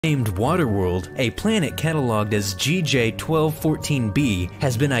Named Waterworld, a planet cataloged as GJ1214b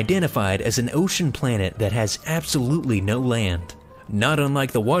has been identified as an ocean planet that has absolutely no land, not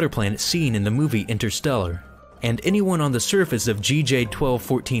unlike the water planet seen in the movie Interstellar. And anyone on the surface of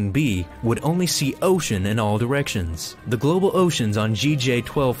GJ1214b would only see ocean in all directions. The global oceans on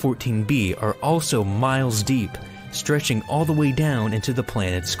GJ1214b are also miles deep, stretching all the way down into the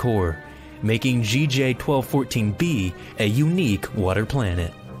planet's core, making GJ1214b a unique water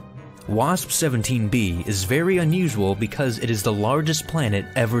planet. WASP-17b is very unusual because it is the largest planet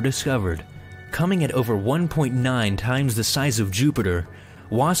ever discovered. Coming at over 1.9 times the size of Jupiter,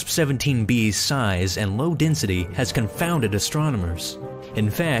 WASP-17b's size and low density has confounded astronomers. In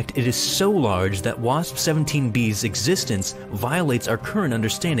fact, it is so large that WASP-17b's existence violates our current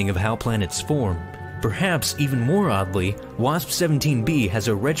understanding of how planets form. Perhaps even more oddly, WASP-17b has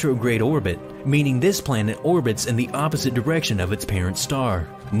a retrograde orbit, meaning this planet orbits in the opposite direction of its parent star.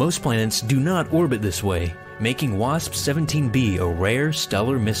 Most planets do not orbit this way, making WASP-17b a rare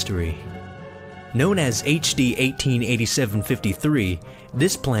stellar mystery. Known as HD 188753,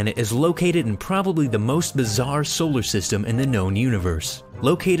 this planet is located in probably the most bizarre solar system in the known universe.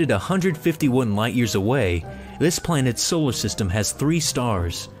 Located 151 light-years away, this planet's solar system has 3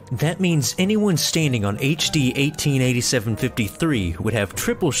 stars. That means anyone standing on HD 188753 would have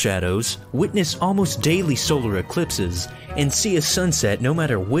triple shadows, witness almost daily solar eclipses, and see a sunset no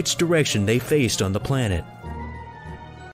matter which direction they faced on the planet.